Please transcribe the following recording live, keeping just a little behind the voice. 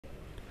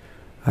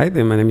Hi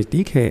there, my name is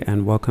DK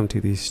and welcome to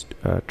this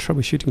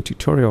troubleshooting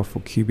tutorial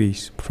for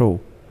Cubase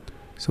Pro.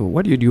 So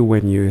what you do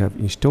when you have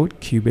installed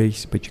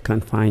Cubase but you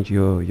can't find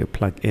your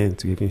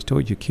plugins. You have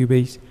installed your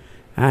Cubase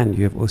and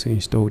you have also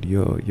installed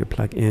your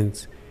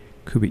plugins.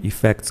 Could be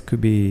effects, could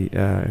be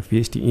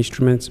VST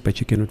instruments, but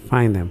you cannot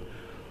find them.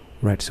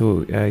 Right,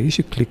 so you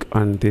should click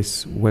on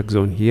this work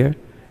zone here,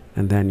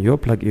 and then your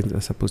plugins are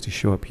supposed to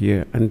show up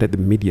here under the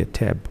media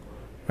tab.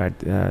 Right,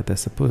 they're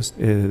supposed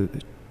to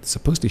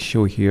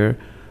show here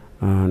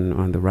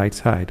on the right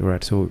side.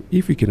 Right, so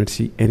if you cannot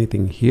see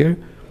anything here,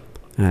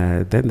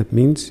 then that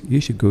means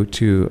you should go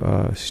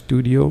to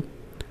Studio,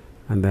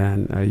 and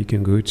then you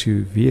can go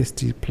to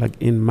VST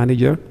plugin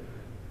manager.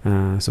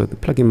 So the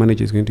plugin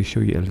manager is going to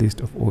show you a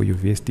list of all your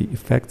VST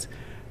effects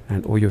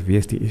and all your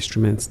VST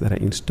instruments that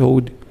are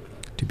installed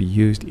to be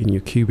used in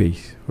your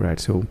Cubase. Right,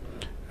 so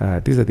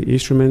these are the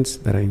instruments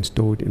that are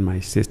installed in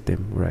my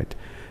system. Right,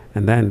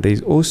 and then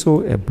there's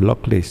also a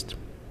block list.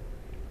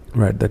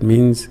 Right, that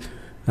means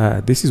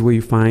this is where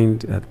you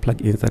find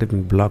plugins that have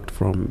been blocked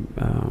from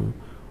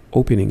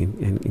opening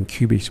in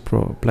Cubase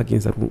Pro.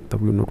 Plugins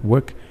that will not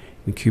work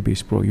in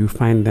Cubase Pro, you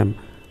find them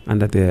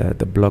under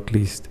the block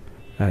list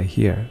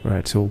here.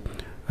 Right, so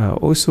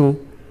also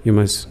you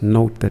must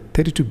note that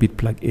 32-bit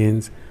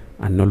plugins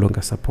are no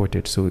longer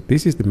supported. So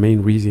this is the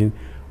main reason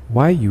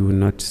why you will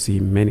not see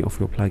many of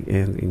your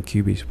plugins in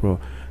Cubase Pro,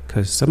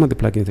 because some of the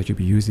plugins that you'll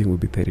be using will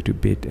be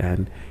 32-bit,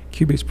 and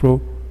Cubase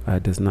Pro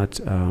does not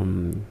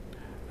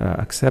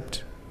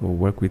accept or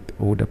work with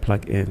older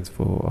plugins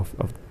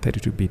of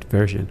 32-bit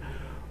version.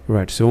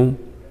 Right, so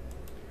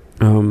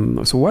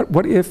so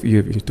what if you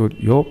have installed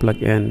your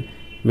plugin,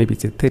 maybe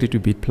it's a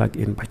 32-bit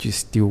plugin, but you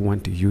still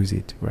want to use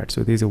it. Right,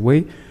 so there's a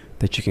way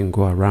that you can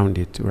go around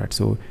it. Right,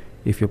 so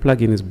if your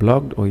plugin is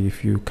blocked, or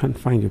if you can't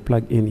find your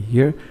plugin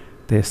here,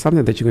 there's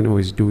something that you can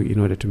always do in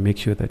order to make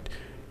sure that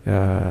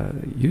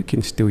you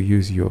can still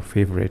use your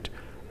favorite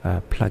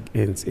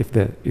plugins if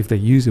they're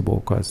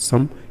usable, because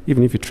some,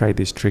 even if you try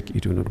this trick,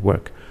 it will not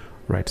work.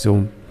 Right,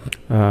 so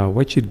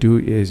what you do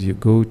is you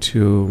go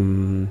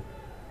to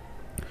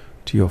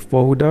your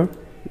folder,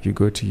 you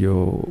go to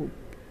your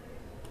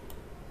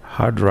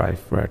hard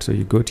drive. Right, so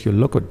you go to your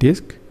local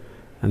disk,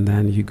 and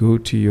then you go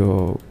to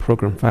your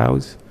program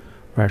files.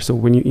 Right, so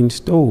when you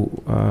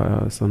install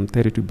some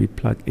 32-bit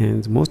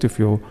plugins, most of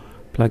your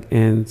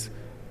plugins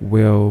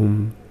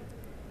will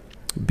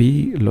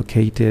be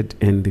located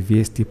in the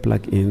VST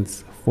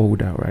plugins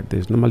folder. Right,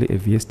 there's normally a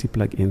VST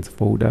plugins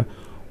folder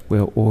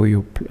where all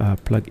your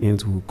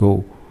plugins will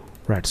go.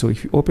 Right, so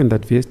if you open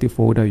that VST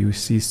folder, you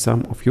see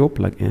some of your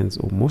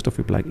plugins or most of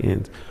your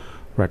plugins.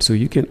 Right, so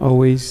you can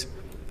always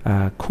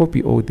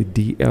copy all the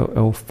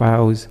DLL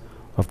files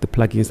of the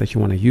plugins that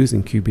you want to use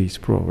in Cubase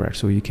Pro. Right,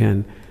 so you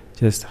can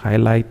just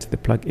highlight the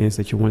plugins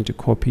that you want to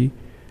copy,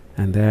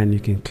 and then you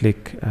can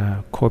click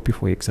copy.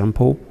 For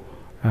example,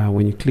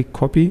 when you click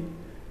copy,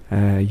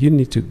 you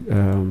need to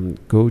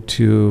go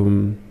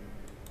to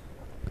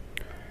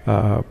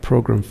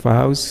program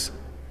files,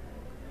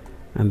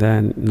 and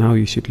then now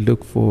you should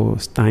look for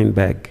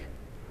Steinberg.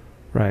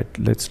 Right,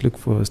 let's look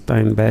for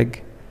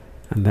Steinberg,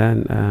 and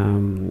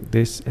then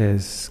this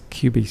is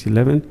Cubase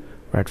 11.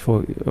 Right,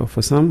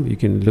 for some you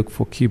can look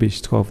for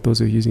Cubase 12, those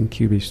who are using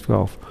Cubase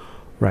 12.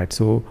 Right,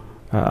 so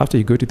after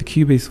you go to the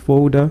Cubase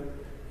folder,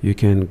 you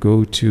can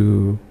go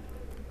to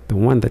the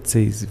one that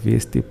says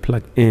VST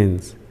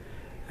plugins,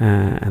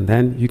 and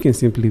then you can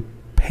simply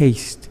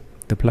paste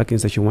the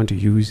plugins that you want to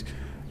use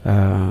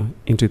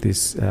into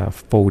this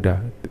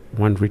folder,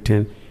 one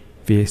written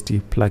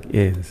VST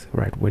plugins.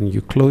 Right, when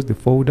you close the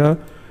folder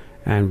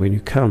and when you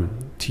come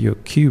to your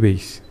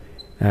Cubase,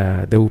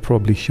 they will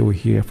probably show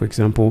here. For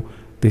example,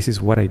 this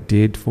is what I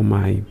did for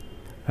my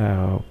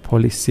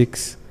Poly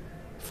 6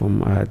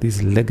 from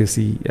these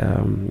legacy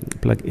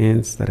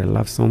plugins that I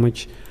love so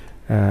much.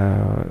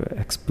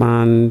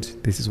 Expand,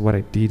 this is what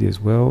I did as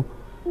well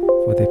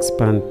for the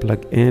Expand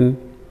plugin.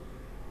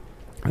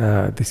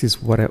 This is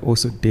what I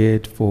also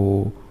did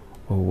for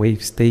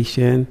Wave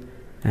Station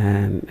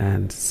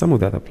and some of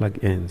the other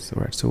plugins.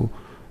 All right, so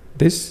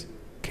this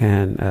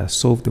can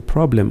solve the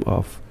problem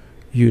of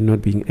you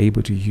not being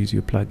able to use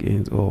your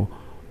plugins, or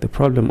the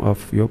problem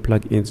of your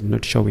plugins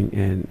not showing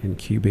in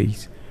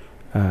Cubase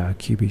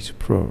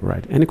Pro.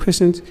 Right, any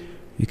questions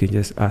you can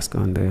just ask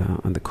on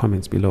the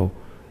comments below.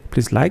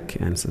 Please like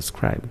and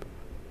subscribe.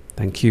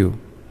 Thank you.